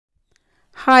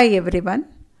Hi everyone,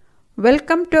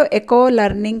 welcome to Echo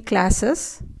Learning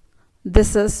Classes.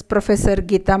 This is Professor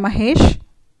Geeta Mahesh.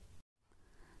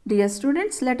 Dear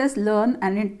students, let us learn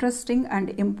an interesting and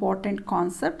important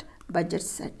concept, budget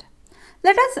set.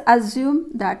 Let us assume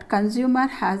that consumer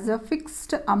has a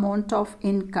fixed amount of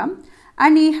income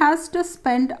and he has to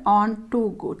spend on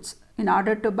two goods in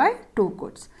order to buy two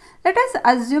goods. Let us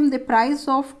assume the price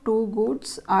of two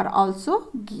goods are also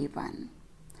given.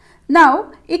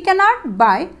 Now, he cannot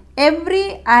buy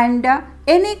every and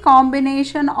any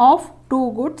combination of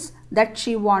two goods that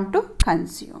she want to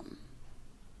consume.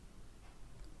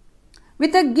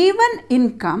 With a given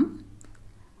income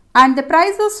and the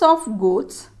prices of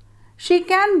goods, she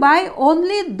can buy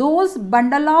only those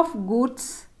bundle of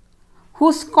goods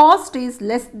whose cost is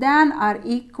less than or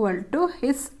equal to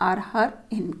his or her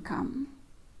income.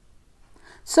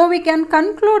 So, we can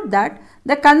conclude that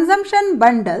the consumption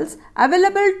bundles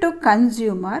available to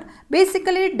consumer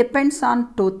basically depends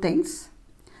on two things: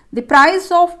 the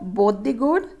price of both the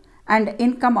good and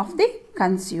income of the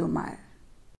consumer.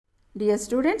 Dear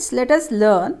students, let us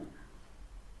learn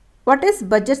what is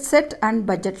budget set and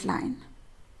budget line.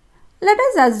 Let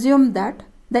us assume that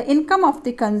the income of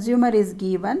the consumer is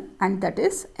given and that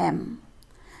is M,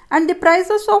 and the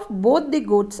prices of both the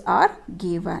goods are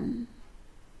given.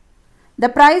 The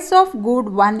price of good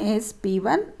 1 is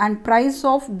P1 and price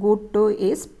of good 2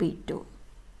 is P2.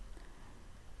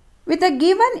 With a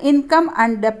given income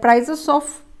and the prices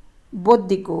of both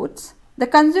the goods, the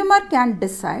consumer can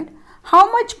decide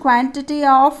how much quantity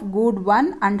of good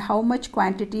 1 and how much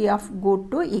quantity of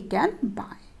good 2 he can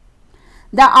buy.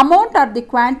 The amount or the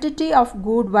quantity of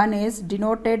good 1 is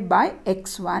denoted by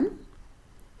X1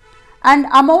 and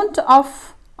amount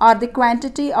of or the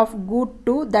quantity of good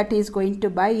 2 that is going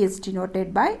to buy is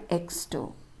denoted by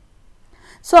X2.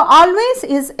 So, always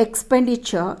his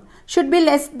expenditure should be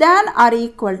less than or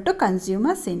equal to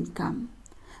consumer's income.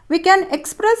 We can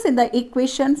express in the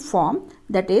equation form,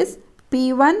 that is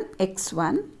P1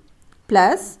 X1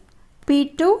 plus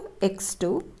P2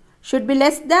 X2 should be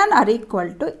less than or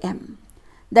equal to M.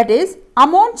 That is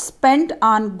amount spent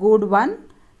on good 1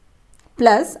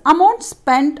 plus amount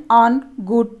spent on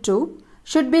good 2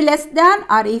 should be less than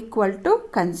or equal to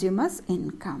consumer's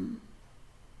income.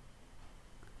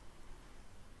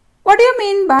 What do you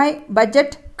mean by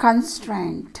budget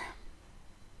constraint?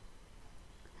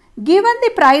 Given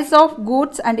the price of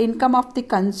goods and income of the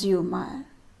consumer,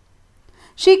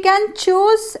 she can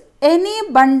choose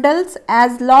any bundles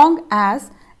as long as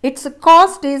its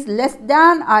cost is less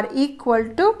than or equal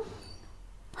to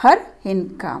her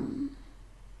income.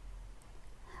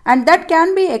 And that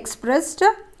can be expressed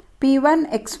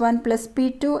P1 X1 plus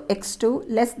P2 X2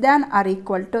 less than or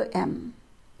equal to M.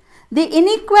 The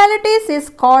inequalities is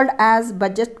called as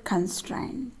budget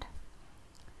constraint.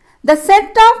 The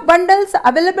set of bundles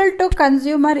available to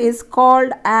consumer is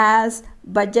called as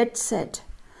budget set.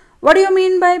 What do you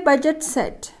mean by budget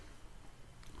set?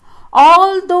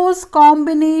 All those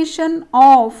combination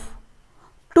of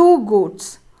two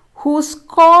goods whose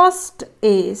cost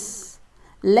is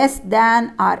less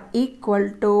than or equal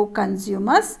to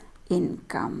consumer's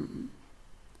income.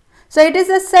 So, it is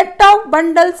a set of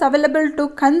bundles available to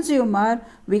consumer.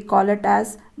 We call it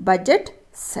as budget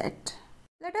set.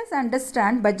 Let us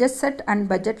understand budget set and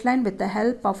budget line with the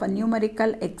help of a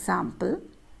numerical example.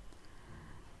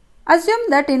 Assume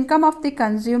that income of the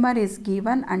consumer is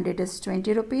given and it is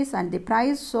 20 rupees and the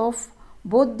price of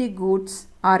both the goods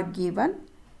are given,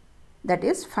 that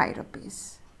is 5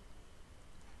 rupees.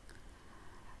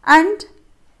 And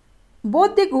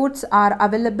both the goods are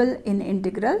available in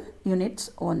integral units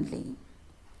only.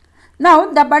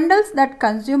 Now, the bundles that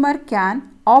consumer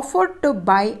can afford to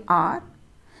buy are,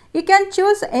 he can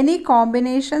choose any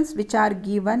combinations which are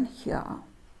given here,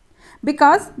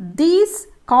 because these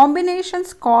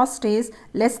combinations cost is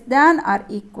less than or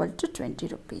equal to 20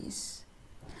 rupees.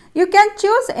 You can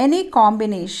choose any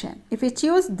combination. If you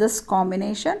choose this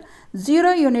combination,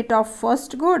 0 unit of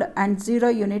first good and 0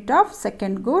 unit of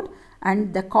second good,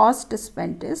 and the cost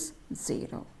spent is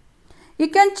 0. You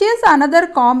can choose another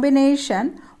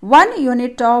combination, 1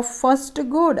 unit of first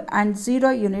good and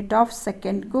 0 unit of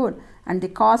second good, and the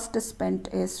cost spent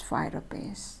is 5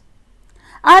 rupees.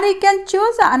 Or you can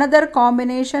choose another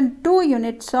combination, 2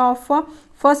 units of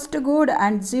first good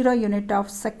and 0 unit of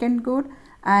second good,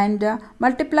 and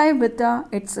multiply with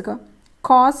its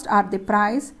cost or the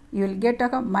price. You will get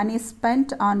money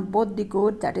spent on both the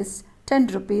good, that is 10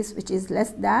 rupees, which is less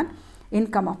than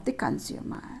income of the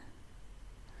consumer.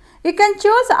 You can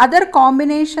choose other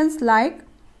combinations like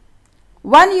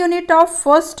 1 unit of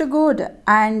first good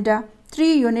and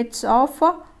 3 units of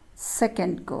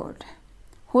second good,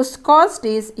 whose cost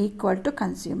is equal to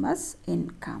consumer's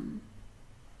income.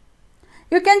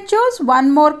 You can choose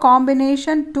one more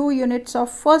combination, 2 units of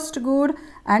first good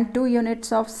and 2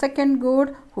 units of second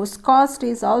good whose cost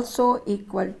is also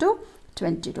equal to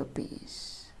 20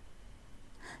 rupees.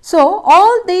 So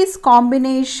all these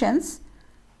combinations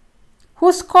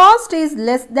whose cost is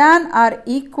less than or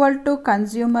equal to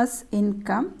consumer's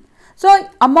income. So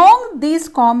among these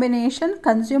combinations,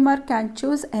 consumer can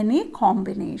choose any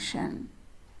combination.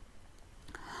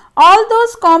 All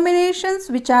those combinations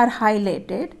which are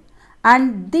highlighted,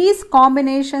 and these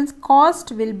combinations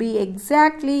cost will be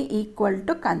exactly equal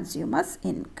to consumer's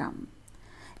income.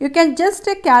 You can just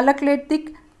calculate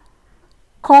the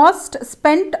cost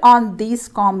spent on these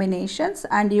combinations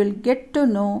and you will get to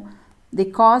know the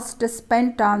cost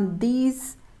spent on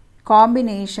these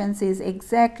combinations is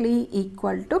exactly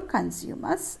equal to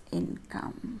consumer's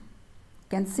income. You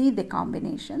can see the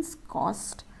combinations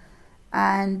cost,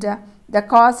 and the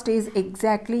cost is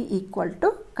exactly equal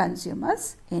to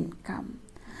consumer's income.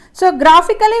 So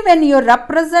graphically, when you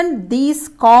represent these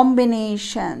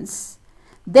combinations,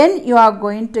 then you are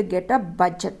going to get a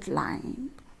budget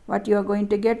line. What you are going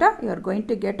to get? You are going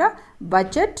to get a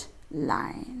budget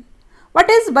line. What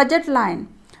is budget line?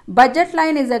 Budget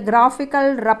line is a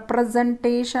graphical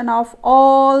representation of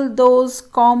all those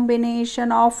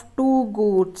combination of two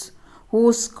goods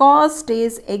whose cost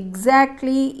is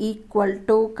exactly equal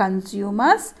to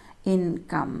consumer's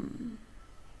income.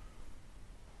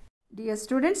 Dear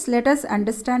students, let us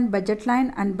understand budget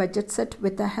line and budget set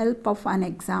with the help of an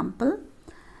example.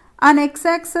 On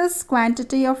x-axis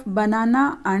quantity of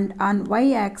banana and on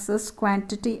y-axis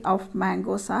quantity of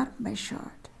mangoes are measured.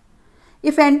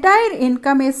 If entire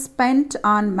income is spent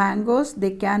on mangoes,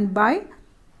 they can buy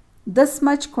this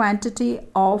much quantity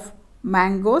of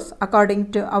mangoes.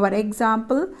 According to our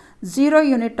example, 0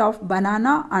 unit of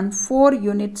banana and 4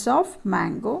 units of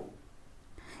mango.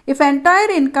 If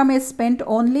entire income is spent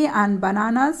only on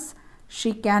bananas,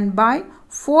 she can buy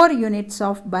 4 units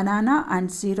of banana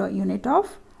and 0 unit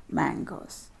of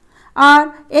mangoes.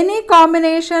 Or any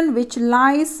combination which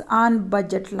lies on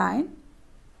budget line,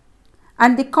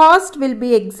 and the cost will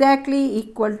be exactly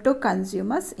equal to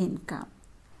consumer's income.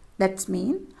 That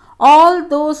means all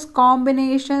those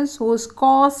combinations whose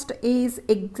cost is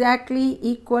exactly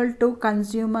equal to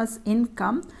consumer's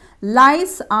income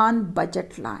lies on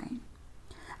budget line.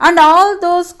 And all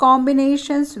those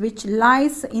combinations which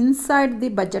lies inside the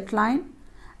budget line,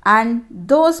 and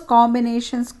those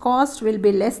combinations cost will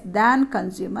be less than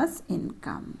consumer's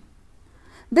income.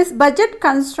 This budget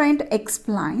constraint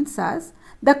explains us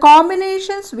the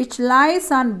combinations which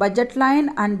lies on budget line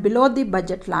and below the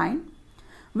budget line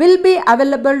will be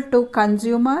available to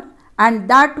consumer, and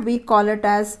that we call it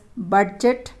as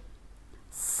budget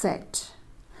set.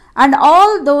 And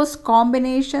all those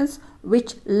combinations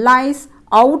which lies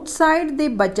outside the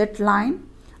budget line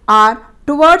are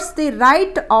towards the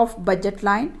right of budget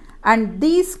line, and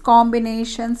these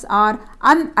combinations are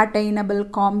unattainable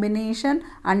combination,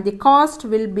 and the cost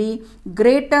will be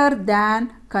greater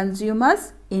than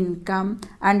consumer's income,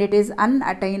 and it is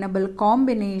unattainable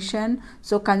combination,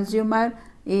 so consumer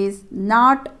is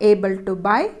not able to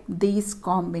buy these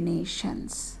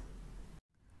combinations.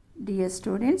 Dear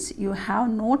students, you have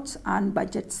notes on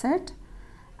budget set,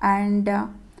 and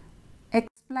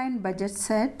explain budget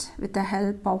set with the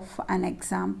help of an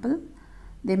example.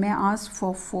 They may ask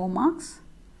for 4 marks.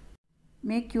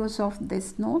 Make use of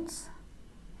these notes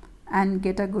and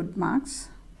get a good marks.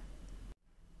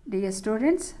 Dear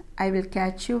students, I will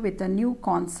catch you with a new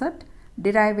concept,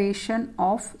 derivation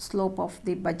of slope of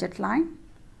the budget line.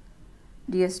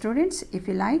 Dear students, if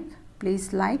you like,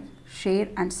 please like, share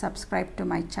and subscribe to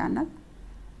my channel.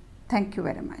 Thank you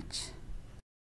very much.